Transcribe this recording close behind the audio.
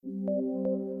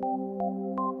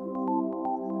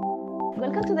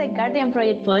Welcome to the Guardian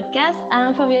Project podcast.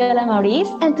 I'm Fabiola Maurice,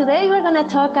 and today we're going to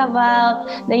talk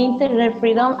about the internet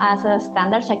freedom as a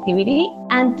standards activity.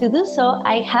 And to do so,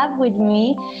 I have with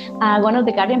me one of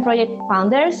the Guardian Project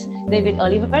founders, David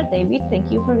Oliver. David,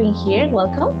 thank you for being here.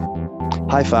 Welcome.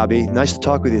 Hi, Fabi. Nice to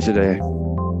talk with you today.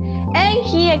 And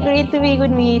he agreed to be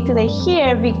with me today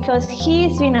here because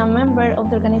he's been a member of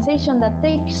the organization that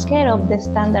takes care of the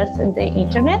standards in the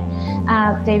internet.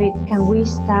 David, can we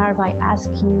start by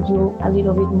asking you a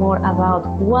little bit more about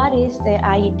what is the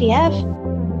IETF?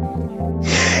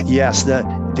 Yes,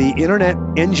 the Internet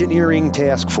Engineering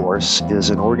Task Force is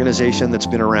an organization that's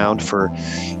been around for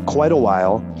quite a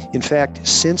while. In fact,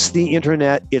 since the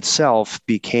Internet itself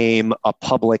became a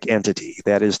public entity,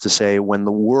 that is to say, when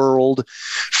the world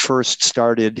first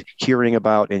started hearing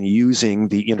about and using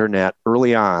the Internet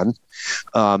early on,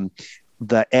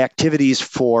 the activities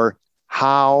for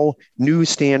how new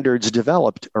standards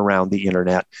developed around the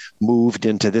Internet moved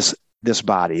into this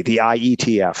body, the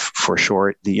IETF for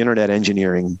short, the Internet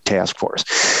Engineering Task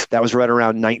Force. That was right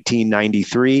around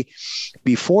 1993.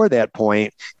 Before that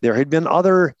point, there had been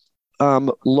other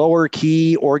lower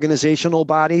key organizational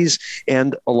bodies,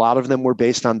 and a lot of them were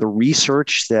based on the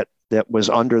research that was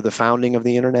under the founding of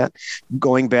the Internet,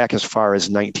 going back as far as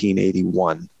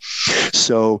 1981.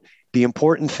 So the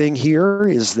important thing here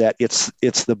is that it's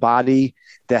the body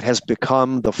that has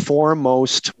become the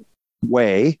foremost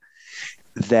way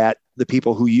that the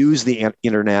people who use the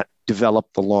Internet develop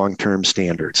the long-term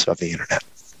standards of the Internet.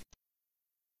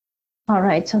 All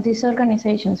right, so this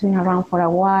organization's been around for a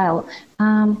while.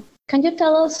 Can you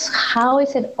tell us how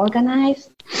is it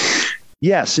organized?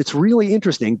 Yes, it's really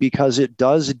interesting because it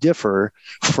does differ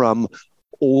from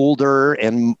older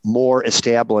and more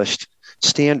established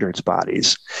standards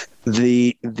bodies.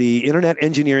 The Internet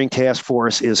Engineering Task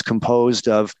Force is composed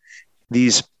of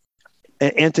these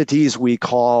entities we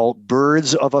call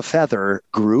birds of a feather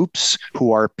groups,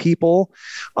 who are people,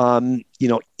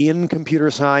 in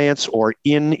computer science or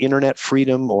in internet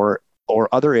freedom or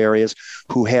other areas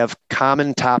who have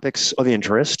common topics of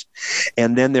interest.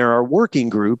 And then there are working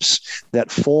groups that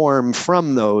form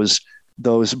from those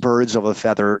birds of a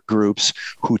feather groups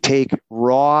who take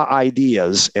raw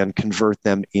ideas and convert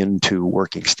them into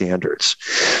working standards.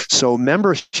 So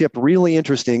membership, really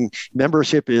interesting.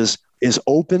 Membership is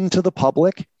open to the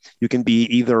public. You can be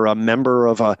either a member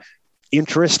of a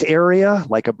interest area,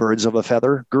 like a birds of a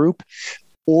feather group,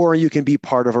 or you can be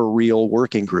part of a real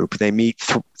working group. They meet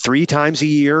 3 times a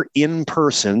year in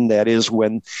person. That is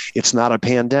when it's not a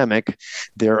pandemic.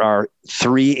 There are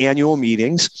 3 annual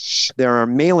meetings. There are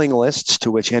mailing lists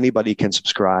to which anybody can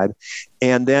subscribe.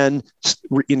 And then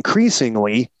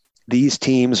increasingly, these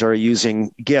teams are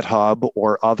using GitHub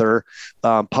or other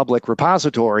public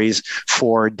repositories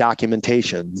for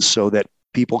documentation so that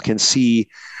people can see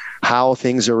how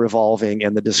things are evolving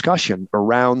and the discussion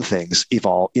around things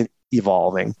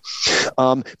evolving.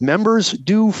 Members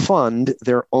do fund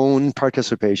their own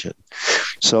participation.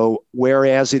 So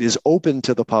whereas it is open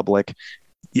to the public,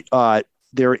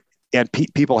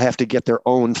 people have to get their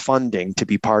own funding to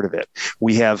be part of it.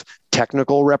 We have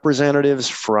technical representatives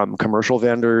from commercial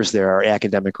vendors. There are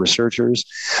academic researchers.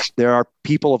 There are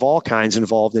people of all kinds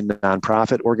involved in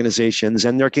nonprofit organizations,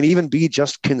 and there can even be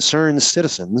just concerned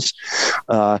citizens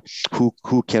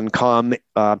who can come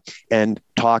and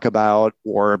talk about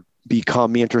or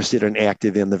become interested and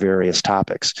active in the various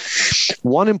topics.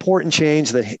 One important change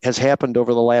that has happened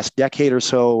over the last decade or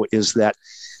so is that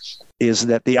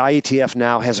the IETF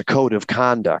now has a code of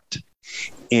conduct.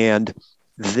 And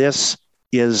this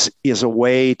is a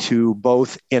way to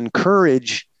both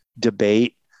encourage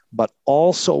debate, but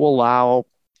also allow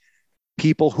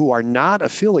people who are not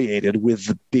affiliated with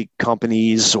the big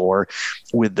companies or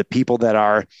with the people that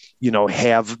are,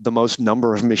 have the most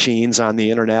number of machines on the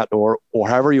Internet or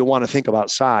however you want to think about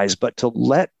size, but to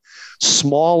let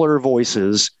smaller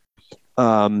voices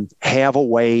have a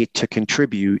way to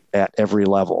contribute at every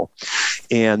level.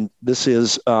 And this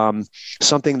is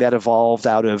something that evolved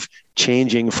out of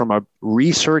changing from a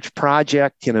research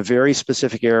project in a very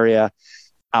specific area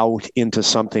out into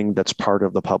something that's part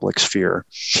of the public sphere.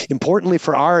 Importantly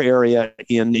for our area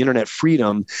in internet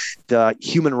freedom, the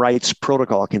Human Rights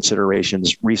Protocol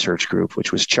Considerations Research Group,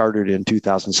 which was chartered in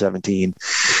 2017,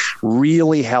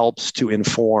 really helps to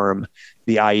inform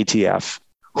the IETF,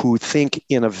 who think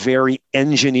in a very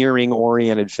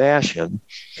engineering-oriented fashion.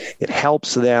 It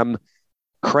helps them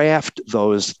craft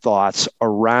those thoughts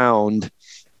around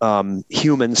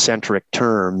human-centric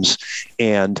terms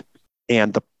and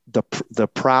the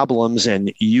problems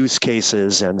and use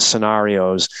cases and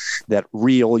scenarios that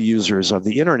real users of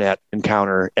the internet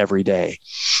encounter every day.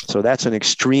 So that's an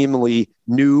extremely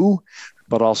new,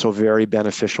 but also very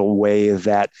beneficial way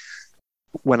that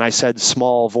when I said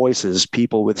small voices,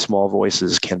 people with small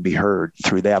voices can be heard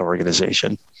through that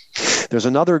organization. There's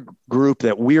another group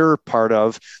that we're part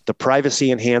of, the Privacy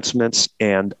Enhancements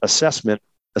and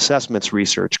Assessments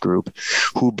Research Group,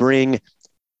 who bring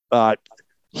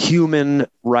human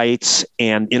rights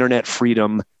and internet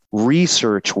freedom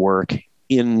research work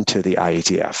into the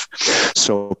IETF.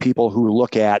 So people who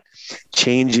look at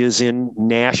changes in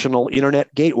national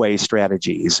internet gateway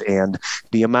strategies and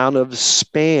the amount of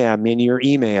spam in your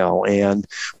email and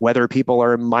whether people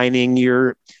are mining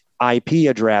your IP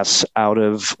address out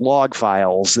of log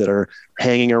files that are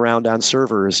hanging around on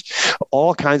servers,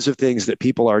 all kinds of things that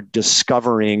people are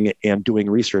discovering and doing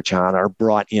research on are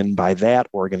brought in by that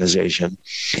organization,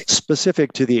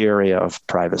 specific to the area of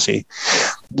privacy.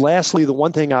 Lastly, the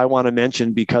one thing I want to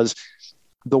mention, because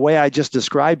the way I just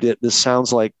described it, this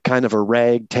sounds like kind of a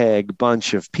ragtag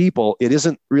bunch of people. It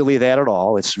isn't really that at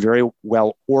all. It's very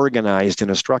well organized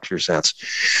in a structure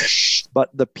sense.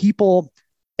 But the people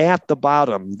at the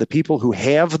bottom, the people who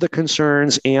have the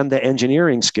concerns and the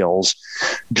engineering skills,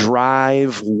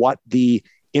 drive what the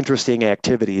interesting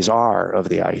activities are of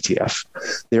the IETF.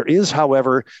 There is,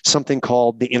 however, something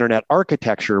called the Internet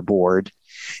Architecture Board,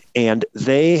 and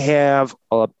they have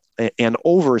an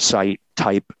oversight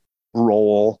type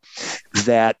role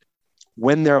that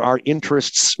when there are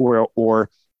interests or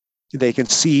they can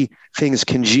see things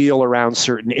congeal around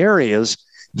certain areas,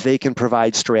 they can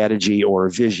provide strategy or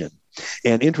vision.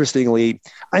 And interestingly,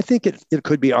 I think it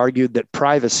could be argued that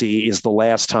privacy is the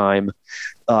last time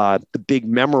the big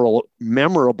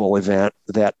memorable event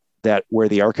that where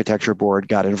the architecture board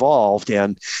got involved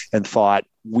and thought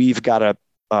we've got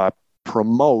to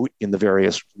promote in the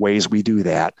various ways we do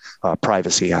that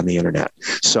privacy on the internet.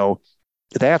 So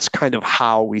that's kind of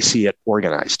how we see it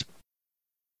organized.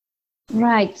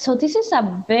 Right. So this is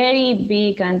a very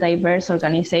big and diverse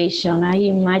organization. I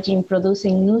imagine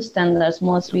producing new standards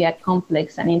must be a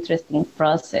complex and interesting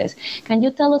process. Can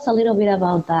you tell us a little bit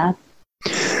about that?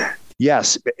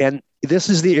 Yes. And this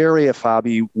is the area,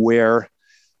 Fabi, where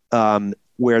the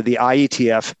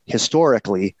IETF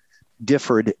historically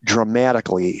differed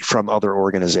dramatically from other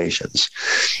organizations.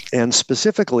 And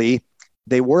specifically,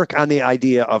 they work on the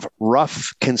idea of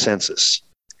rough consensus.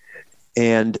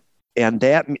 And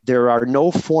that there are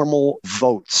no formal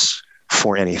votes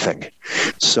for anything.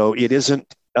 So it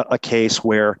isn't a case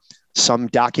where some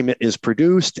document is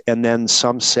produced and then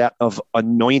some set of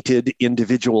anointed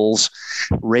individuals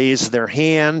raise their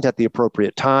hand at the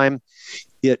appropriate time.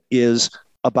 It is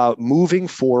about moving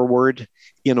forward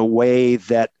in a way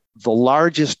that the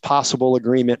largest possible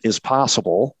agreement is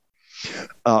possible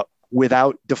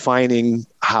without defining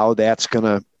how that's going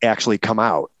to actually come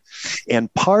out.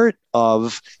 And part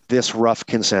of this rough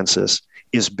consensus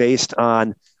is based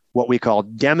on what we call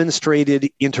demonstrated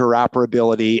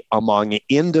interoperability among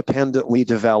independently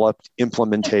developed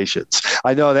implementations.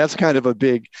 I know that's kind of a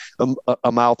big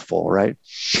a mouthful, right?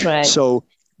 Right. So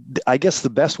I guess the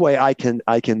best way I can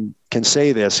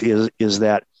say this is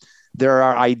that there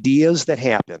are ideas that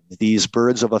happen. These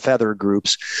birds of a feather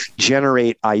groups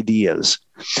generate ideas.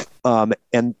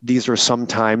 And these are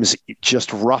sometimes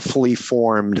just roughly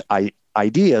formed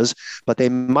ideas, but they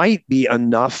might be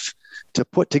enough to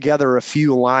put together a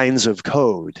few lines of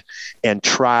code and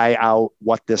try out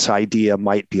what this idea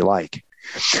might be like.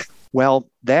 Well,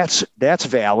 that's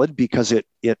valid because it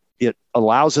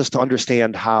allows us to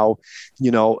understand how,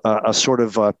 a sort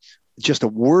of just a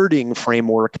wording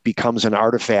framework becomes an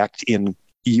artifact in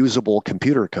usable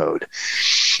computer code.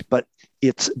 But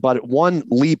one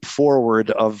leap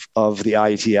forward of the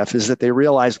IETF is that they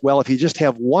realized, well, if you just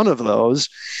have one of those,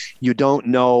 you don't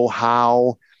know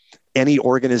how any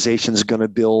organization is going to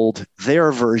build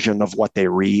their version of what they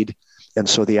read. And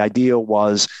so the idea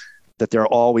was that there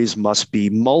always must be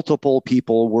multiple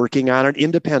people working on it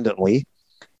independently,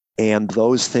 and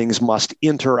those things must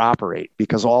interoperate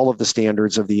because all of the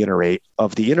standards of the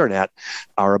internet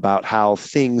are about how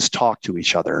things talk to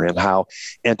each other and how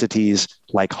entities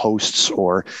like hosts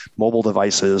or mobile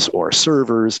devices or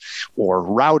servers or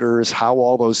routers, how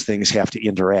all those things have to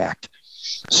interact.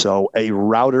 So a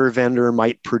router vendor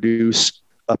might produce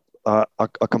a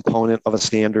component of a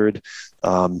standard.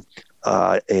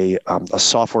 A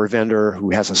software vendor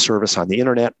who has a service on the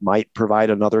internet might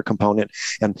provide another component.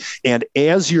 And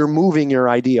as you're moving your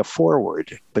idea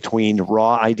forward between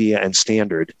raw idea and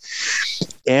standard,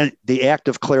 and the act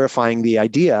of clarifying the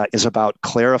idea is about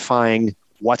clarifying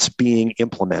what's being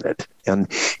implemented.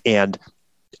 And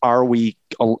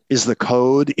is the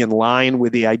code in line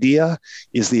with the idea?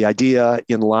 Is the idea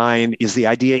in line? Is the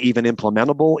idea even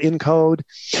implementable in code?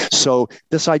 So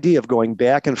this idea of going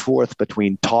back and forth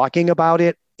between talking about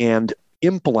it and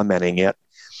implementing it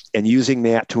and using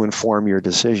that to inform your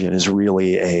decision is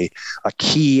really a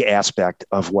key aspect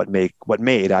of what made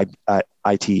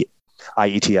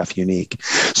IETF unique.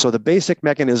 So the basic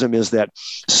mechanism is that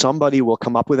somebody will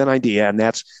come up with an idea, and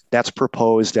that's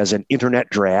proposed as an internet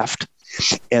draft.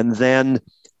 And then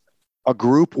a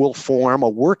group will form, a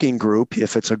working group,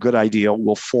 if it's a good idea,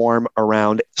 will form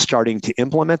around starting to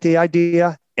implement the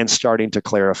idea and starting to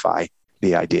clarify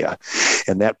the idea.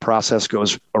 And that process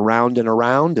goes around and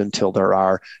around until there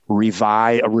are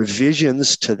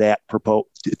revisions to that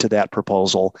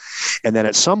proposal. And then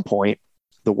at some point,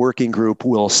 the working group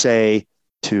will say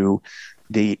to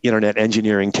the Internet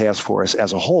Engineering Task Force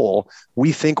as a whole,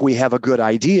 we think we have a good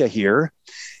idea here,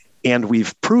 and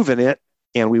we've proven it,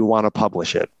 and we want to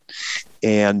publish it.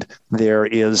 And there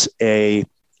is a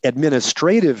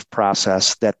administrative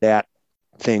process that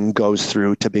thing goes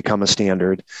through to become a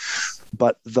standard.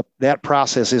 But that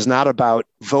process is not about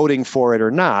voting for it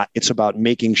or not. It's about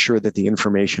making sure that the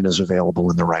information is available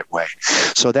in the right way.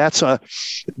 So that's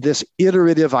this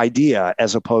iterative idea,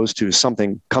 as opposed to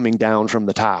something coming down from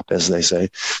the top, as they say,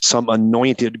 some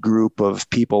anointed group of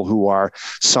people who are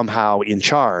somehow in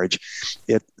charge.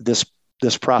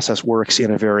 This process works in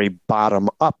a very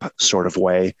bottom-up sort of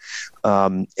way,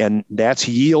 and that's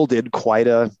yielded quite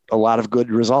a lot of good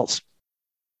results.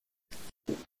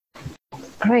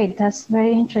 Great, that's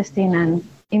very interesting, and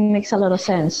it makes a lot of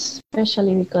sense,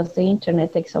 especially because the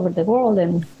internet takes over the world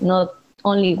and not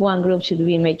only one group should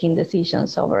be making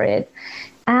decisions over it.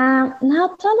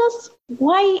 Now tell us,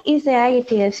 why is the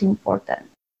IETF important?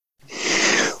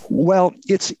 Well,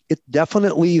 it's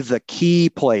definitely the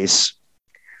key place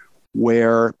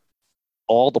where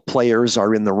all the players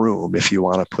are in the room, if you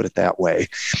want to put it that way.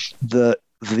 The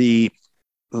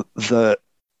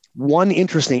one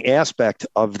interesting aspect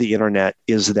of the internet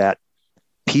is that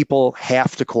people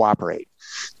have to cooperate.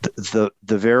 The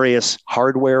various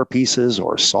hardware pieces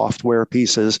or software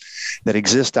pieces that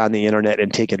exist on the internet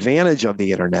and take advantage of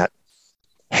the internet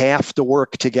have to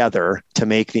work together to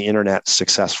make the internet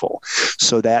successful.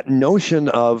 So that notion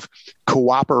of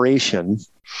cooperation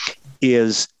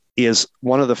is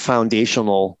one of the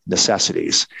foundational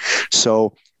necessities.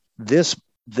 So this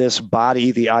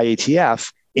body, the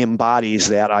IETF, embodies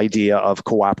that idea of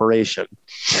cooperation.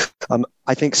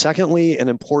 I think, secondly, an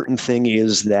important thing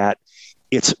is that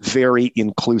it's very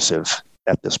inclusive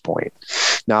at this point.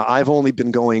 Now, I've only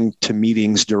been going to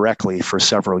meetings directly for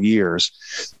several years,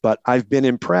 but I've been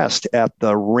impressed at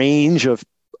the range of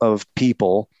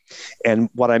people. And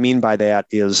what I mean by that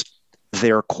is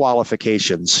their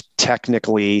qualifications,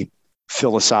 technically,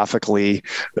 philosophically,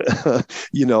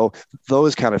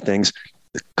 those kind of things,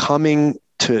 coming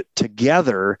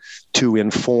together to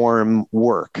inform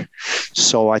work.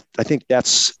 So I think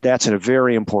that's a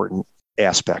very important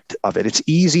aspect of it. It's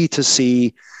easy to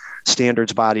see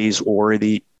standards bodies or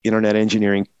the Internet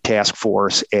Engineering Task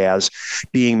Force as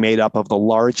being made up of the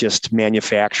largest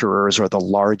manufacturers or the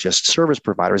largest service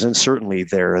providers, and certainly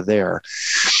they're there.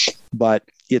 But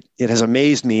it has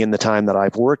amazed me in the time that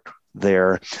I've worked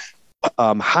there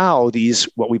how these,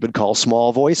 what we would call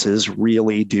small voices,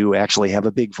 really do actually have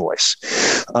a big voice.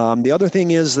 The other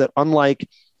thing is that, unlike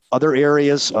other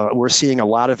areas, we're seeing a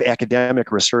lot of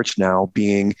academic research now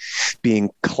being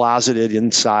closeted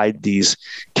inside these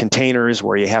containers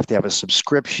where you have to have a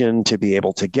subscription to be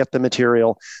able to get the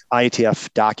material.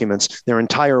 IETF documents, their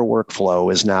entire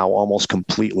workflow is now almost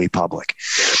completely public.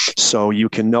 So you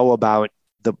can know about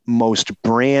the most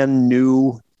brand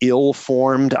new,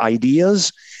 ill-formed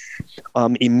ideas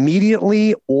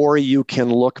immediately, or you can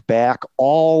look back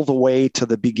all the way to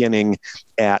the beginning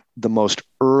at the most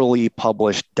early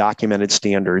published documented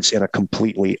standards in a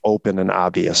completely open and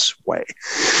obvious way.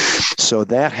 So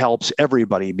that helps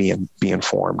everybody be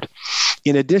informed.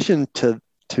 In addition to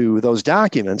those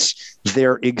documents,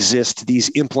 there exist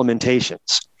these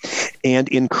implementations. And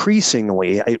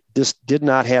increasingly, this did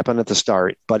not happen at the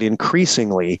start, but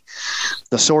increasingly,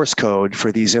 the source code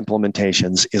for these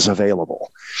implementations is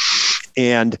available.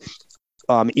 And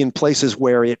in places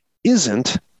where it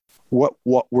isn't, what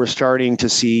we're starting to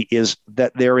see is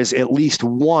that there is at least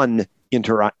one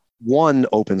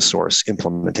open source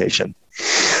implementation.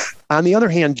 On the other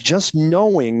hand, just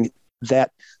knowing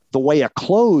that the way a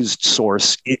closed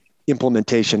source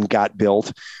implementation got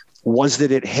built was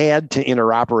that it had to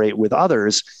interoperate with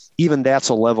others, even that's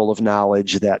a level of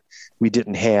knowledge that we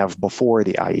didn't have before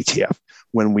the IETF.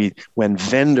 when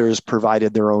vendors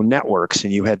provided their own networks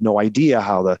and you had no idea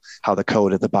how the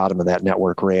code at the bottom of that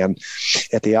network ran.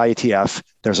 At the IETF,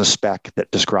 there's a spec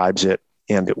that describes it,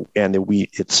 and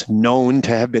it's known to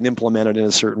have been implemented in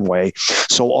a certain way.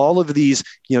 So all of these,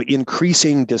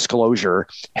 increasing disclosure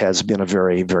has been a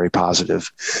very, very positive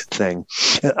thing.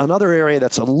 Another area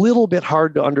that's a little bit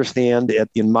hard to understand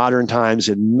in modern times,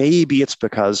 and maybe it's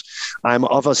because I'm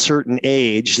of a certain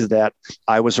age that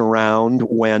I was around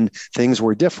when things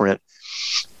were different,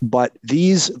 but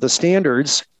the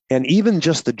standards and even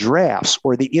just the drafts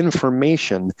or the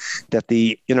information that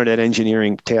the Internet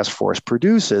Engineering Task Force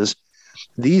produces,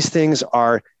 these things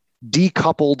are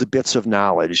decoupled bits of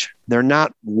knowledge. They're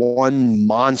not one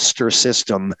monster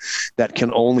system that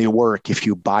can only work if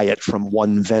you buy it from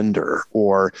one vendor,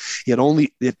 or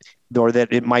that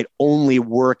it might only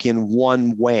work in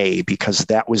one way because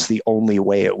that was the only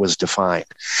way it was defined.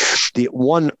 The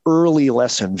one early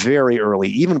lesson, very early,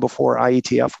 even before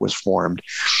IETF was formed,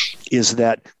 is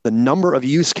that the number of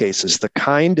use cases, the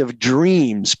kind of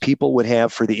dreams people would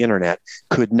have for the internet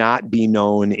could not be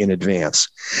known in advance,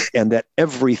 and that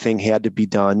everything had to be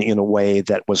done in a way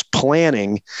that was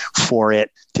planning for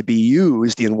it to be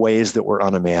used in ways that were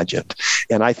unimagined.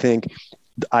 And I think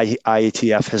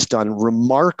IETF has done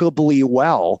remarkably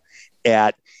well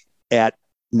at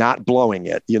not blowing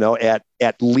it,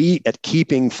 at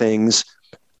keeping things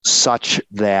such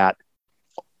that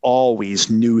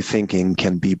always new thinking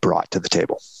can be brought to the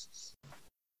table.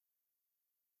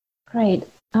 Great.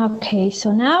 Okay,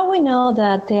 so now we know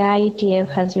that the IETF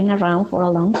has been around for a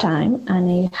long time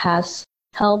and it has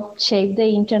helped shape the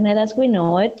internet as we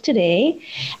know it today.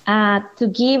 To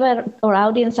give our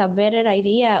audience a better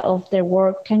idea of their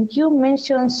work, can you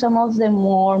mention some of the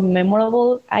more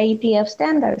memorable IETF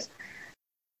standards?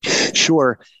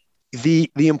 Sure. The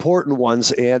important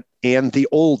ones and the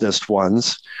oldest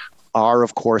ones are,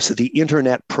 of course, the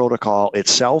Internet Protocol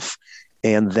itself,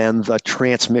 and then the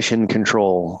Transmission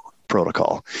Control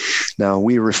Protocol. Now,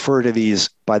 we refer to these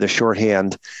by the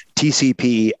shorthand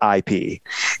TCP/IP,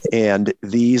 and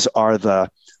these are the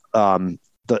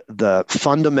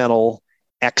fundamental,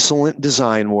 excellent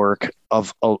design work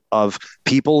of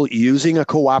people using a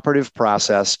cooperative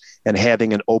process and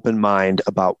having an open mind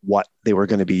about what they were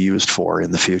going to be used for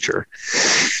in the future.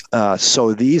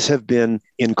 So these have been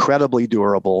incredibly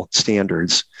durable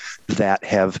standards that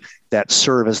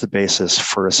serve as the basis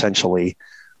for essentially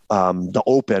the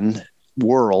open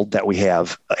world that we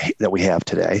have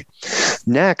today.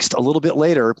 Next, a little bit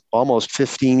later, almost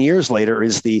 15 years later,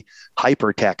 is the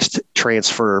Hypertext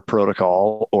Transfer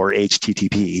Protocol, or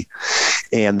HTTP,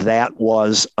 and that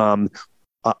was a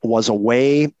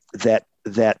way that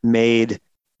made,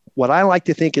 what I like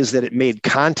to think is that it made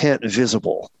content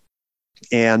visible.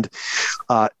 And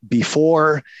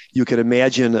before, you could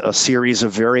imagine a series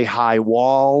of very high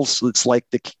walls. It's like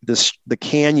the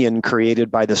canyon created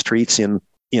by the streets in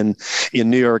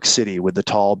New York City with the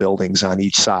tall buildings on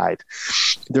each side.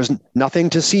 There's nothing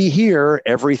to see here.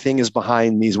 Everything is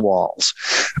behind these walls.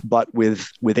 But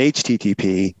with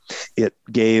HTTP, it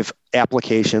gave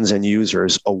applications and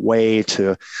users a way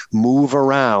to move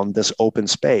around this open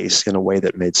space in a way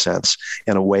that made sense,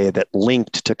 in a way that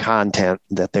linked to content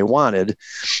that they wanted,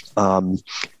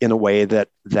 in a way that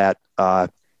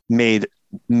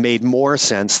made more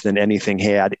sense than anything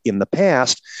had in the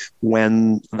past,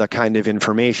 when the kind of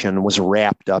information was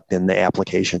wrapped up in the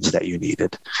applications that you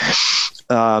needed.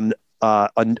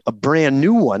 A brand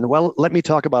new one, well, let me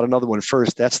talk about another one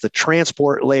first. That's the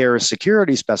Transport Layer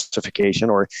Security Specification,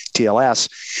 or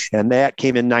TLS, and that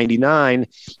came in 99.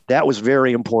 That was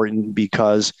very important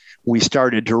because we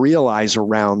started to realize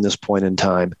around this point in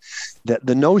time that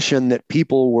the notion that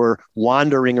people were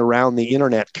wandering around the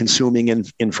internet consuming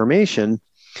information,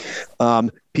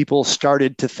 people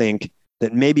started to think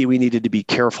that maybe we needed to be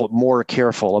more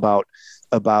careful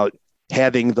about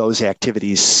having those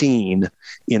activities seen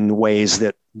in ways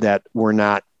that were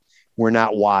not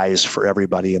wise for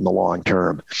everybody in the long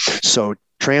term. So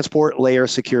transport layer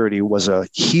security was a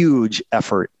huge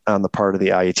effort on the part of the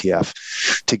IETF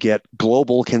to get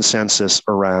global consensus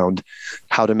around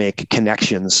how to make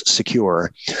connections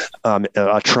secure.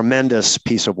 A tremendous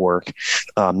piece of work,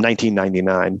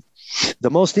 1999. The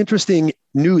most interesting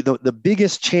the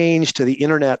biggest change to the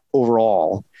internet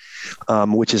overall,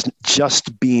 which is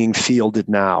just being fielded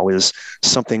now, is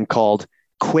something called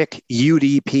Quick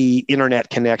UDP Internet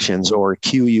Connections, or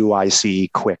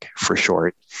QUIC, Quick for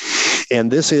short.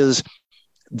 And this is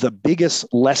the biggest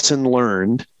lesson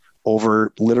learned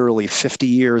over literally 50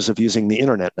 years of using the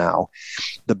internet now.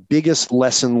 The biggest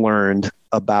lesson learned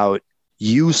about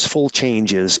useful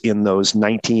changes in those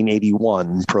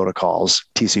 1981 protocols,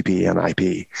 TCP and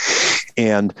IP.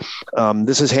 And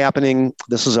this is happening.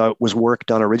 This was work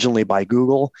done originally by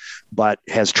Google, but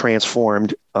has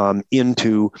transformed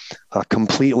into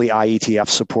completely IETF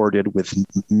supported with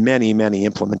many, many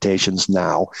implementations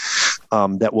now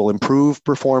that will improve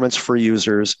performance for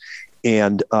users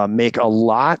and make a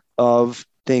lot of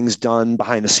things done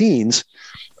behind the scenes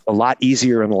a lot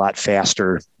easier and a lot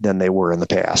faster than they were in the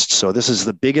past. So this is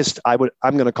the biggest, I'm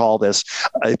going to call this,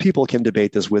 people can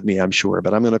debate this with me, I'm sure,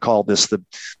 but I'm going to call this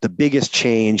the biggest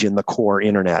change in the core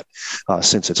internet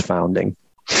since its founding.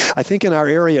 I think in our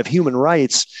area of human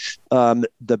rights,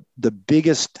 the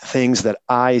biggest things that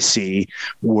I see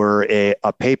were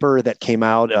a paper that came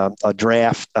out, a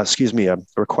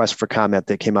request for comment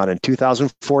that came out in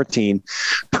 2014,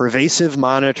 Pervasive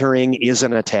Monitoring is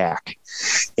an Attack.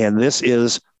 And this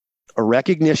is a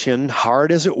recognition,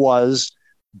 hard as it was,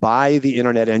 by the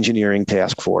Internet Engineering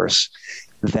Task Force,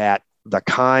 that the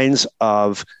kinds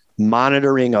of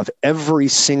monitoring of every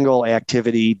single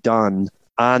activity done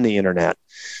on the internet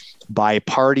by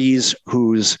parties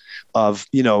who's of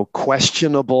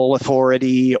questionable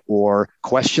authority or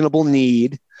questionable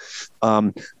need,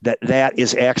 that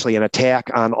is actually an attack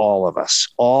on all of us.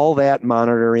 All that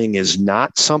monitoring is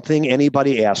not something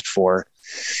anybody asked for.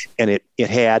 And it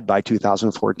had, by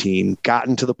 2014,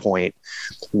 gotten to the point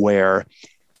where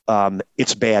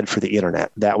it's bad for the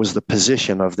internet. That was the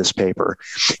position of this paper.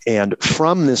 And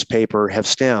from this paper have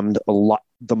stemmed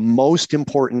the most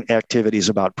important activities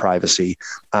about privacy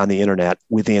on the internet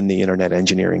within the Internet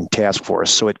Engineering Task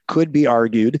Force. So it could be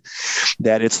argued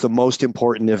that it's the most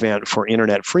important event for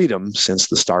internet freedom since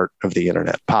the start of the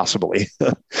internet, possibly.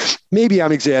 Maybe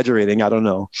I'm exaggerating, I don't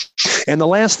know. And the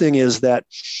last thing is that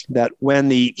when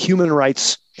the Human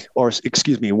Rights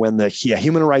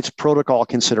Protocol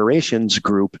Considerations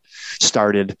Group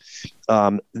started,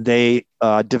 they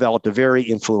developed a very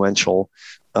influential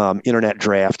internet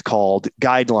draft called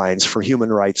Guidelines for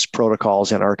Human Rights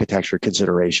Protocols and Architecture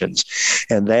Considerations.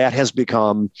 And that has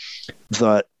become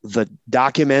the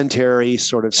documentary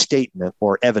sort of statement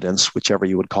or evidence, whichever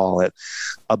you would call it,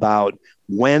 about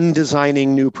when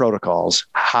designing new protocols,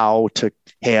 how to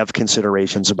have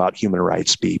considerations about human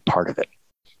rights be part of it.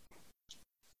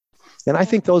 And I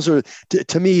think those are,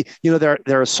 to me,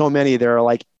 there are so many. There are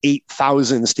like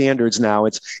 8,000 standards now.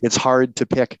 It's hard to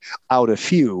pick out a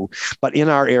few. But in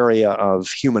our area of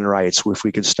human rights, if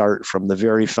we could start from the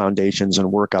very foundations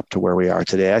and work up to where we are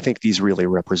today, I think these really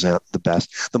represent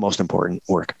the most important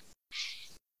work.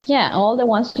 Yeah, all the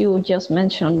ones you just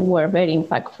mentioned were very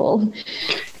impactful.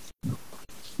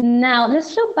 Now,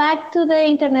 let's look back to the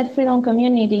Internet Freedom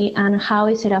Community and how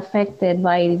is it affected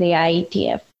by the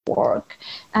IETF work.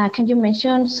 Can you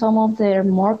mention some of their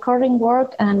more current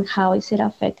work and how is it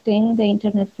affecting the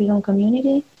Internet Freedom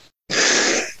Community?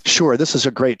 Sure. This is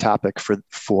a great topic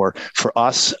for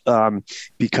us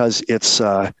because it's,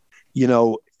 I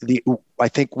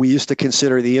think we used to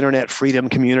consider the Internet Freedom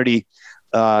Community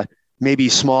maybe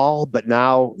small, but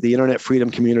now the Internet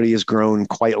Freedom Community has grown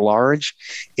quite large,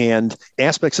 and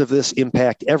aspects of this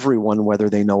impact everyone, whether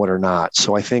they know it or not.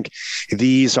 So I think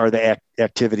these are the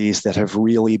activities that have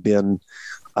really been,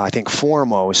 I think,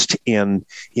 foremost in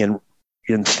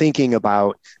thinking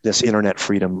about this internet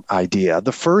freedom idea.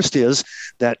 The first is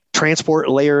that transport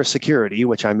layer security,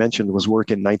 which I mentioned was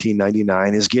work in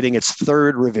 1999, is getting its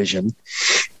third revision.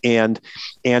 And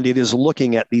it is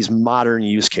looking at these modern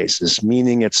use cases,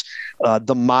 meaning it's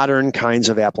the modern kinds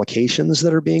of applications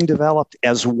that are being developed,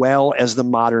 as well as the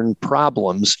modern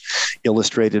problems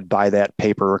illustrated by that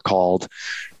paper called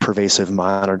Pervasive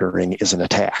Monitoring is an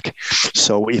Attack.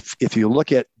 So if you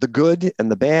look at the good and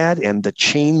the bad and the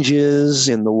changes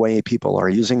in the way people are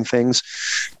using things,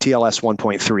 TLS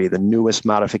 1.3, the newest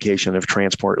modification of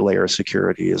transport layer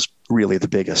security, is really the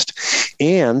biggest.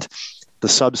 And the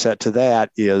subset to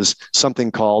that is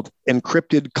something called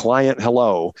encrypted client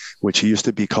hello, which used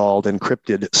to be called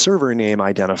encrypted server name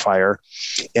identifier.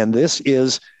 And this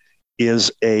is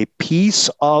a piece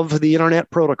of the internet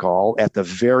protocol at the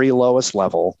very lowest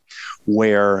level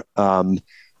where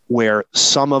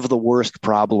some of the worst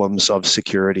problems of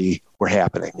security were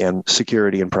happening and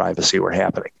security and privacy were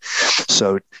happening.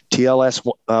 So TLS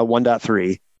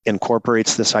 1.3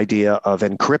 incorporates this idea of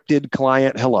encrypted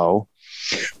client hello,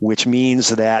 which means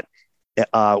that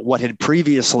what had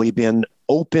previously been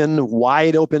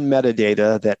wide open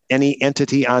metadata that any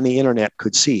entity on the internet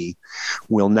could see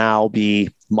will now be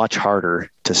much harder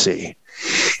to see.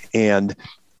 And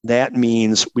that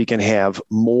means we can have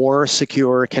more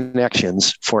secure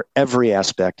connections for every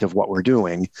aspect of what we're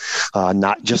doing,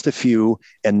 not just a few,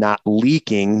 and not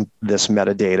leaking this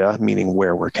metadata, meaning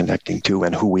where we're connecting to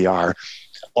and who we are,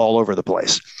 all over the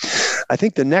place. I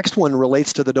think the next one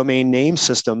relates to the domain name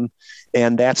system,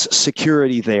 and that's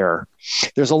security there.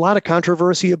 There's a lot of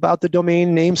controversy about the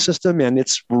domain name system and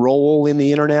its role in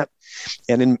the internet.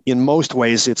 And in most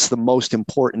ways, it's the most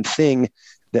important thing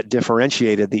that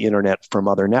differentiated the internet from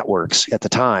other networks at the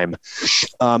time.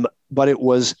 But it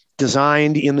was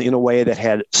designed in a way that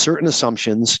had certain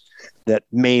assumptions that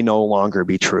may no longer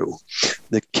be true.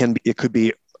 It could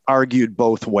be argued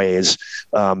both ways,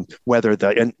 whether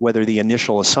the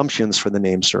initial assumptions for the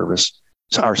name service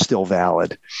are still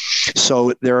valid.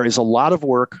 So there is a lot of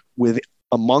work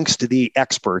amongst the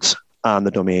experts on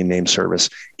the domain name service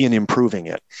in improving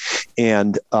it.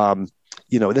 And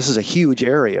this is a huge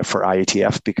area for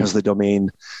IETF because the domain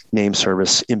name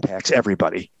service impacts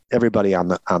everybody on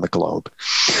the globe.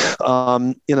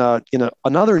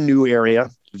 Another new area,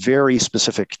 very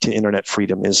specific to internet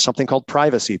freedom, is something called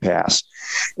Privacy Pass.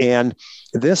 And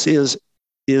this is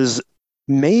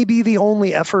maybe the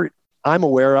only effort I'm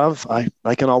aware of.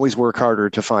 I can always work harder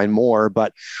to find more,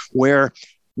 but where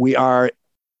we are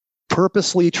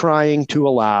purposely trying to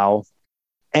allow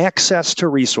access to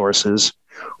resources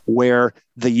where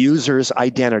the user's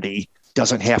identity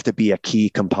doesn't have to be a key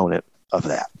component of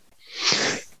that.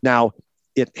 Now,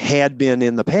 it had been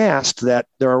in the past that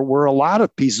there were a lot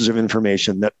of pieces of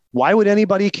information that why would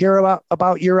anybody care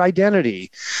about your identity?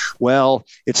 Well,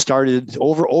 it started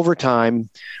over time.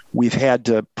 We've had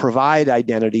to provide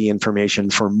identity information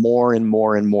for more and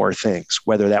more and more things,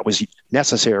 whether that was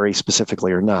necessary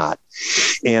specifically or not.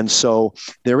 And so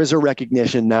there is a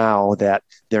recognition now that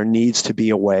there needs to be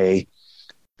a way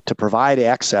to provide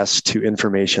access to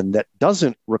information that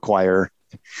doesn't require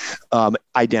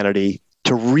identity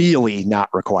to really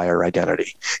not require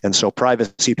identity. And so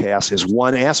Privacy Pass is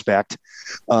one aspect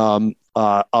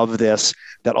of this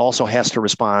that also has to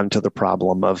respond to the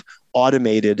problem of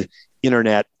automated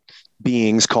internet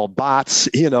beings called bots,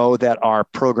 that are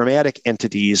programmatic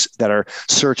entities that are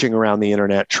searching around the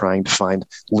internet trying to find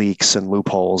leaks and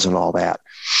loopholes and all that.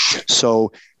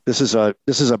 So this is a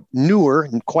newer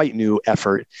and quite new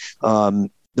effort.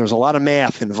 There's a lot of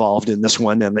math involved in this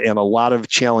one and a lot of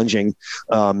challenging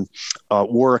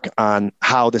work on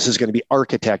how this is going to be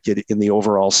architected in the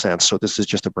overall sense. So this is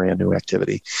just a brand new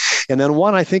activity. And then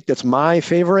one I think that's my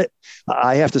favorite,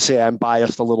 I have to say I'm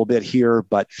biased a little bit here,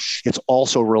 but it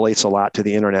also relates a lot to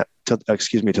the internet, to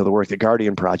the work that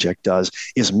Guardian Project does,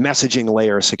 is messaging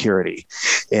layer security.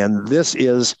 And this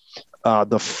is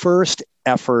the first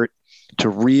effort to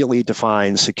really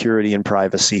define security and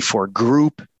privacy for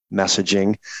group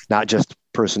messaging, not just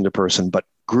person to person, but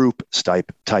group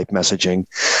type messaging,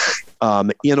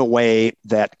 in a way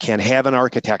that can have an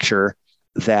architecture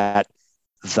that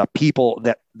the people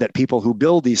that people who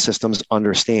build these systems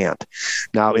understand.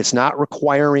 Now, it's not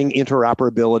requiring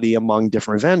interoperability among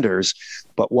different vendors,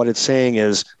 but what it's saying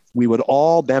is we would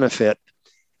all benefit,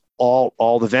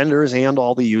 all the vendors and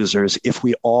all the users, if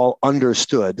we all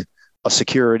understood a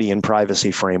security and privacy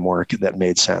framework that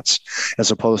made sense, as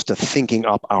opposed to thinking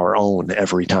up our own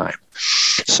every time.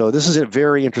 So this is a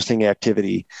very interesting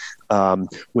activity,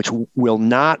 which will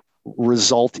not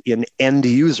result in end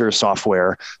user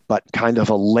software, but kind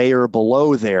of a layer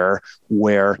below there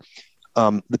where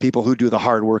the people who do the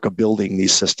hard work of building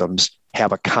these systems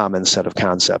have a common set of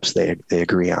concepts they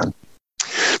agree on.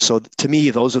 So to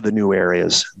me, those are the new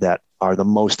areas that are the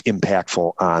most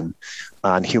impactful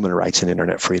on human rights and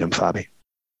internet freedom, Fabi.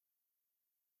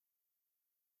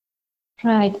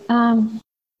 Right.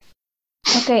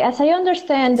 Okay, as I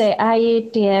understand, the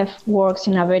IETF works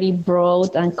in a very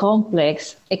broad and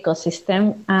complex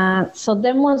ecosystem, so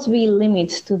there must be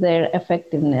limits to their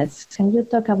effectiveness. Can you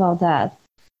talk about that?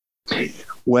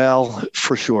 Well,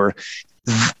 for sure.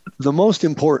 The most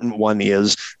important one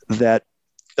is that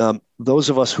those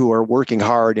of us who are working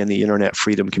hard in the internet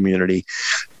freedom community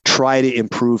try to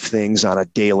improve things on a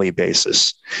daily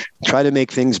basis, try to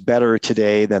make things better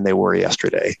today than they were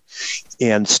yesterday.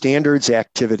 And standards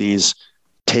activities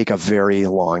take a very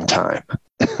long time.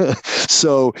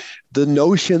 So the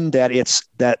notion that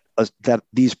that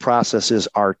these processes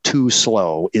are too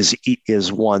slow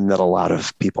is one that a lot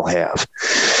of people have.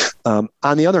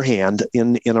 On the other hand,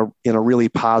 in a really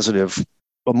positive,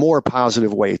 a more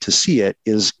positive way to see it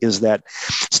is that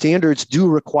standards do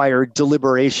require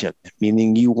deliberation,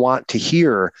 meaning you want to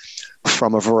hear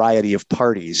from a variety of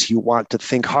parties. You want to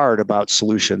think hard about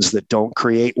solutions that don't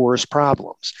create worse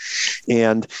problems.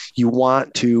 And you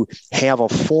want to have a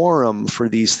forum for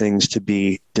these things to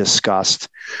be discussed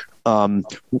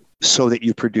so that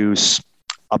you produce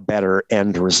a better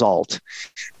end result.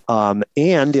 And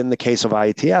in the case of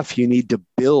IETF, you need to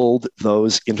build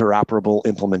those interoperable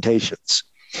implementations.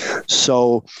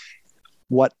 So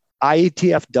what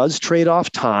IETF does trade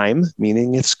off time,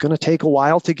 meaning it's going to take a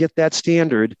while to get that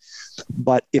standard,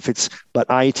 but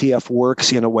IETF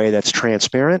works in a way that's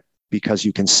transparent because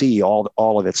you can see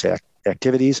all of its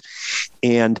activities,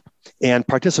 and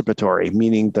participatory,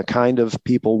 meaning the kind of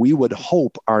people we would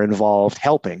hope are involved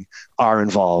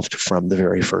from the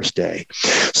very first day.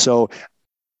 So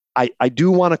I do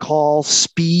want to call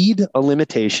speed a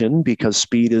limitation because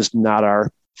speed is not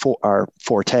our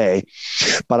forte,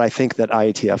 but I think that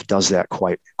IETF does that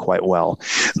quite well.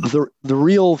 The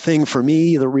real thing for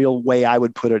me, the real way I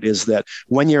would put it is that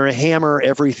when you're a hammer,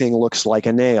 everything looks like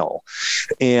a nail.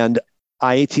 And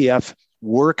IETF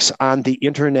works on the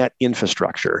internet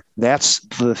infrastructure. That's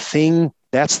the thing,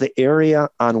 that's the area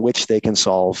on which they can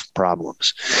solve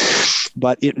problems.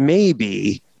 But it may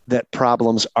be that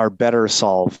problems are better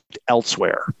solved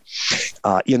elsewhere,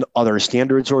 in other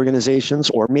standards organizations,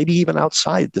 or maybe even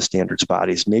outside the standards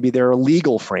bodies. Maybe there are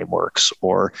legal frameworks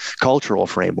or cultural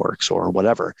frameworks or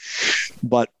whatever.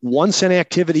 But once an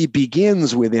activity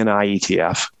begins within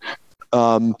IETF,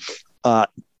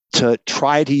 to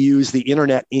try to use the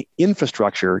internet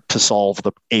infrastructure to solve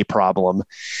a problem,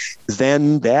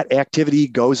 then that activity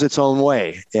goes its own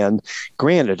way. And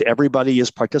granted, everybody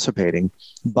is participating,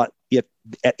 but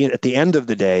at the end of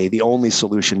the day, the only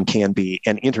solution can be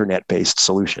an internet-based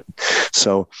solution.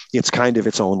 So it's kind of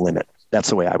its own limit. That's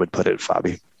the way I would put it,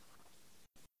 Fabi.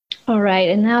 All right.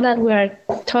 And now that we're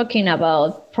talking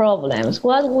about problems,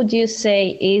 what would you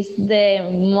say is the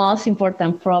most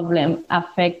important problem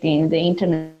affecting the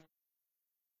internet?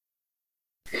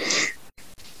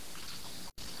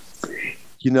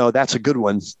 That's a good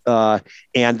one.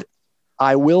 And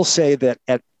I will say that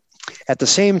at the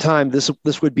same time,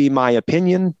 this would be my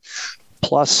opinion.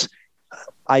 Plus,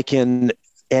 I can,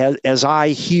 as I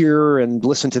hear and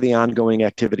listen to the ongoing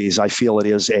activities, I feel it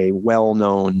is a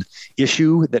well-known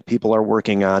issue that people are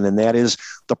working on, and that is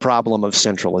the problem of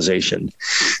centralization,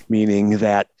 meaning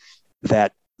that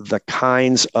the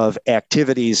kinds of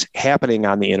activities happening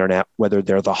on the internet, whether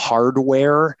they're the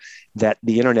hardware that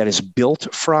the internet is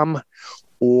built from,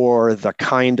 or the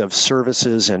kind of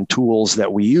services and tools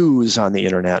that we use on the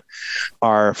internet,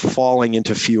 are falling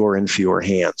into fewer and fewer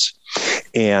hands.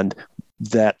 And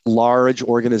that large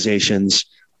organizations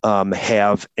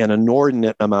have an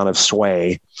inordinate amount of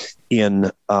sway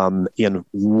in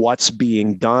what's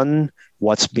being done,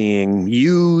 what's being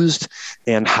used,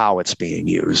 and how it's being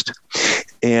used.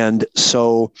 And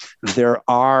so there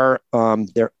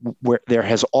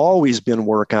has always been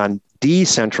work on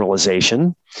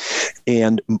decentralization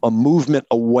and a movement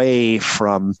away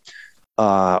from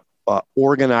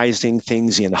organizing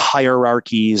things in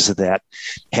hierarchies that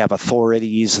have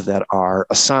authorities that are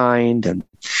assigned and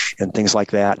things like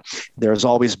that. There's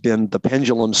always been the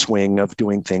pendulum swing of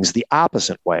doing things the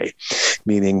opposite way,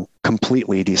 meaning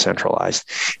completely decentralized.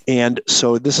 And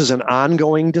so this is an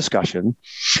ongoing discussion,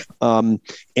 and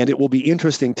it will be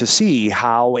interesting to see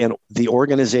how the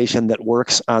organization that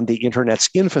works on the internet's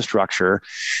infrastructure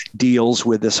deals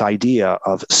with this idea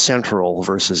of central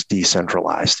versus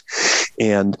decentralized.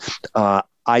 And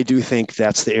I do think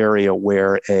that's the area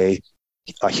where a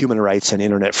human rights and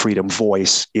internet freedom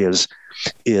voice is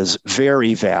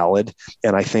very valid.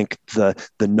 And I think the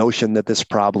notion that this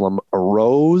problem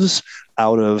arose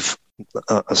out of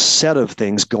a set of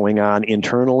things going on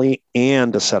internally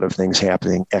and a set of things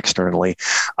happening externally,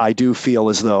 I do feel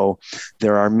as though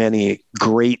there are many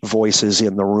great voices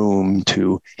in the room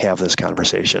to have this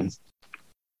conversation.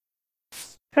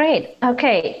 Great.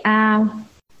 Okay.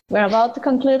 We're about to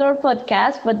conclude our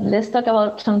podcast, but let's talk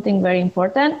about something very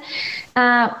important.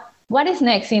 What is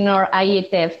next in our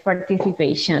IETF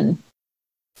participation?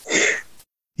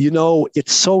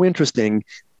 It's so interesting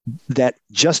that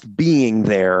just being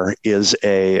there is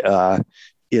a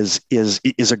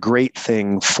great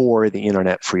thing for the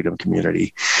internet freedom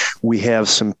community. We have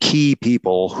some key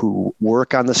people who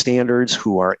work on the standards,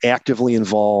 who are actively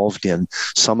involved in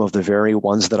some of the very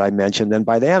ones that I mentioned. And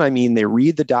by that, I mean they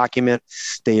read the document,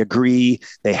 they agree,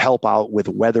 they help out with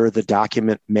whether the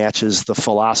document matches the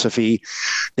philosophy.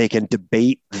 They can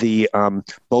debate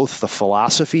both the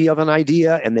philosophy of an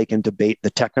idea and they can debate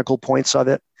the technical points of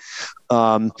it.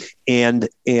 And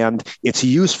it's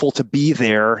useful to be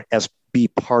there as be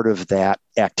part of that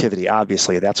activity.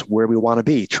 Obviously, that's where we want to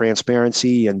be.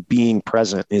 Transparency and being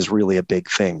present is really a big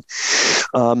thing.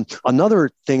 Another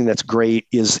thing that's great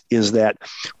is that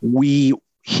we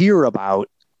hear about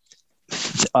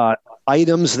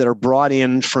items that are brought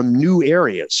in from new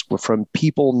areas, from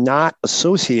people not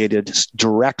associated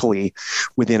directly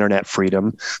with internet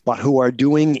freedom, but who are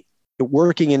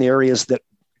working in areas that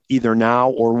either now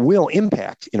or will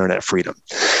impact internet freedom.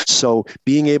 So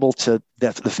being able to,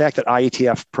 the fact that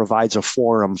IETF provides a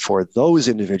forum for those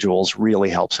individuals really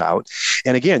helps out.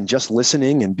 And again, just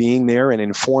listening and being there and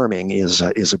informing is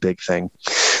a big thing.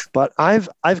 But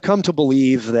I've come to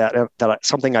believe that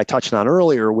something I touched on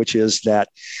earlier, which is that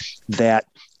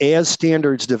as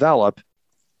standards develop,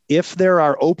 if there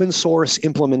are open source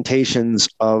implementations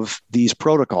of these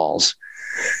protocols,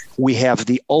 we have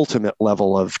the ultimate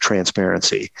level of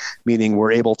transparency, meaning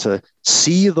we're able to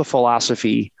see the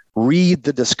philosophy, read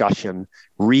the discussion,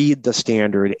 read the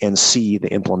standard, and see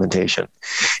the implementation.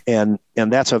 And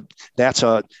that's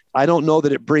I don't know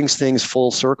that it brings things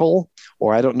full circle,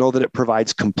 or I don't know that it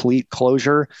provides complete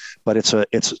closure, but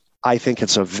I think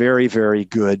it's a very, very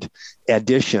good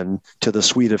addition to the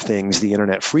suite of things the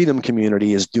internet freedom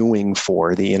community is doing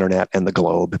for the internet and the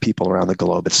globe, people around the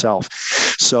globe itself.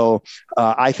 So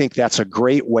I think that's a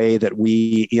great way that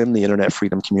we in the internet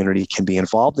freedom community can be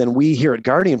involved. And we here at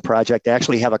Guardian Project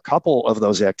actually have a couple of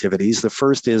those activities. The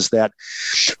first is that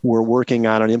we're working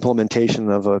on an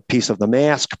implementation of a piece of the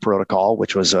MASC protocol,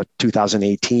 which was a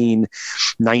 2019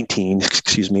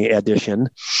 edition.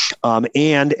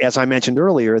 And as I mentioned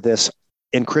earlier, this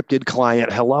encrypted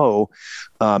client hello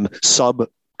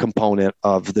sub-component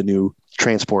of the new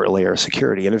transport layer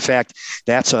security. And in fact,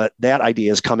 that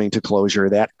idea is coming to closure.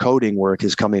 That coding work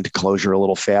is coming to closure a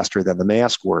little faster than the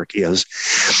MASC work is.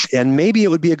 And maybe it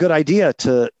would be a good idea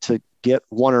to get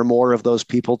one or more of those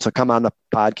people to come on the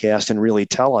podcast and really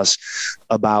tell us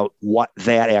about what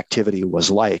that activity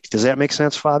was like. Does that make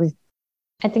sense, Fabi?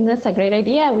 I think that's a great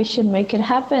idea. We should make it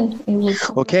happen.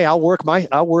 Okay, I'll work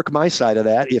my side of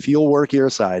that if you'll work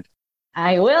your side.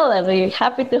 I will. I'll be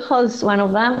happy to host one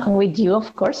of them with you,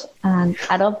 of course, and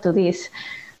add up to this.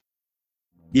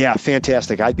 Yeah,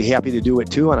 fantastic. I'd be happy to do it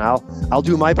too, and I'll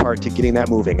do my part to getting that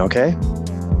moving, okay?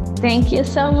 Thank you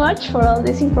so much for all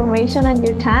this information and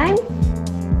your time.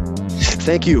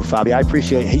 Thank you, Fabi. I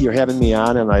appreciate you having me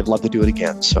on, and I'd love to do it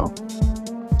again. So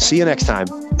see you next time.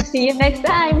 See you next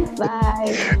time.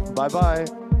 Bye.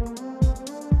 Bye-bye.